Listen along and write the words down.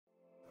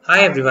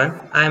Hi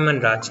everyone, I am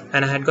Manraj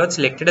and I had got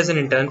selected as an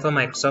intern for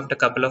Microsoft a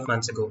couple of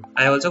months ago.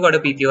 I also got a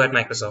PPO at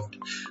Microsoft.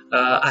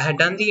 I had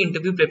done the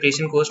interview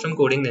preparation course from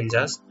Coding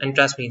Ninjas, and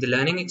trust me, the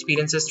learning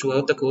experiences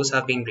throughout the course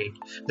have been great.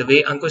 The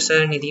way Ankush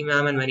sir, Nidhi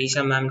ma'am and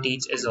Manisha ma'am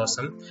teach is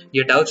awesome.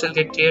 Your doubts will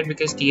get cleared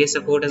because TA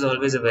support is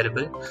always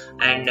available,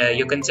 and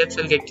your concepts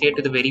will get cleared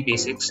to the very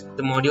basics.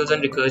 The modules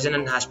on recursion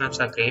and hash maps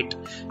are great,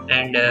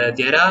 and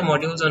there are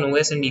modules on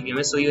OS and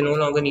DBMS, so you no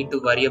longer need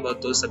to worry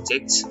about those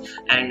subjects.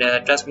 And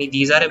trust me,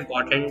 these are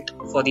important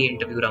for the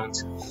interview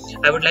rounds.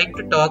 I would like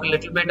to talk a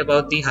little bit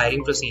about the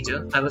hiring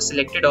procedure. I was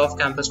selected off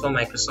campus for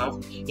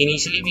Microsoft.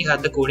 Initially, we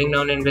had the coding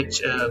round in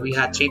which we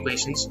had 3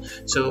 questions.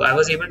 So I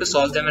was able to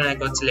solve them and I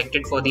got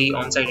selected for the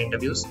on-site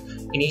interviews.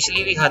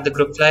 Initially, we had the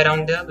group fly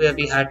round there where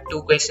we had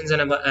 2 questions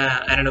and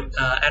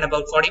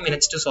about 40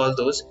 minutes to solve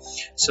those.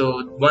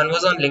 So one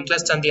was on linked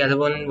lists and the other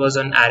one was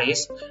on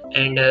arrays.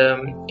 And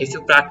if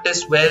you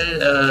practice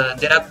well,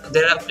 there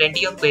are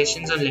plenty of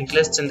questions on linked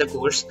lists in the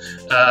course,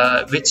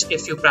 which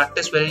if you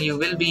practice well, you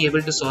will be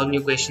able to solve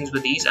new questions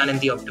with ease and in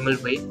the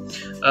optimal way.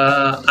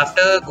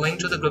 After going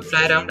through the group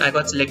fly round, I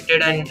got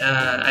selected and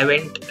I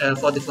went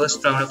for the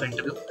first round of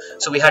interview.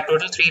 So we had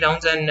total 3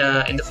 rounds, and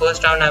in the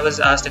first round I was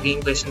asked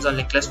again questions on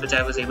linked list, which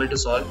I was able to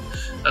solve.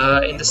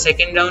 In the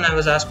second round I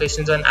was asked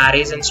questions on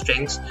arrays and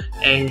strings,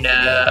 and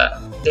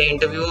the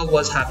interviewer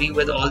was happy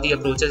with all the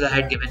approaches I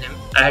had given him.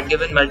 I had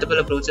given multiple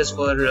approaches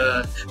for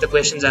the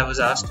questions I was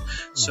asked.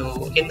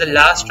 So in the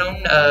last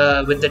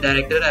round with the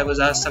director, I was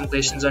asked some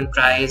questions on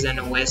tries and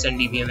OS and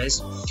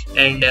DBMS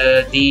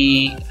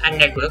and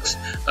networks.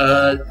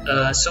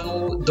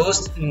 So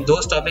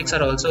those topics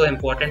are also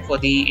important for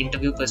the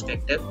interview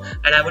perspective,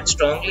 and I would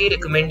strongly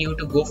recommend you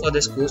to go for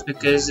this course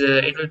because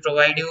it will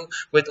provide you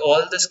with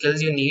all the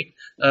skills you need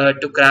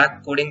to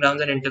crack coding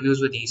rounds and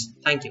interviews with ease.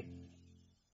 Thank you.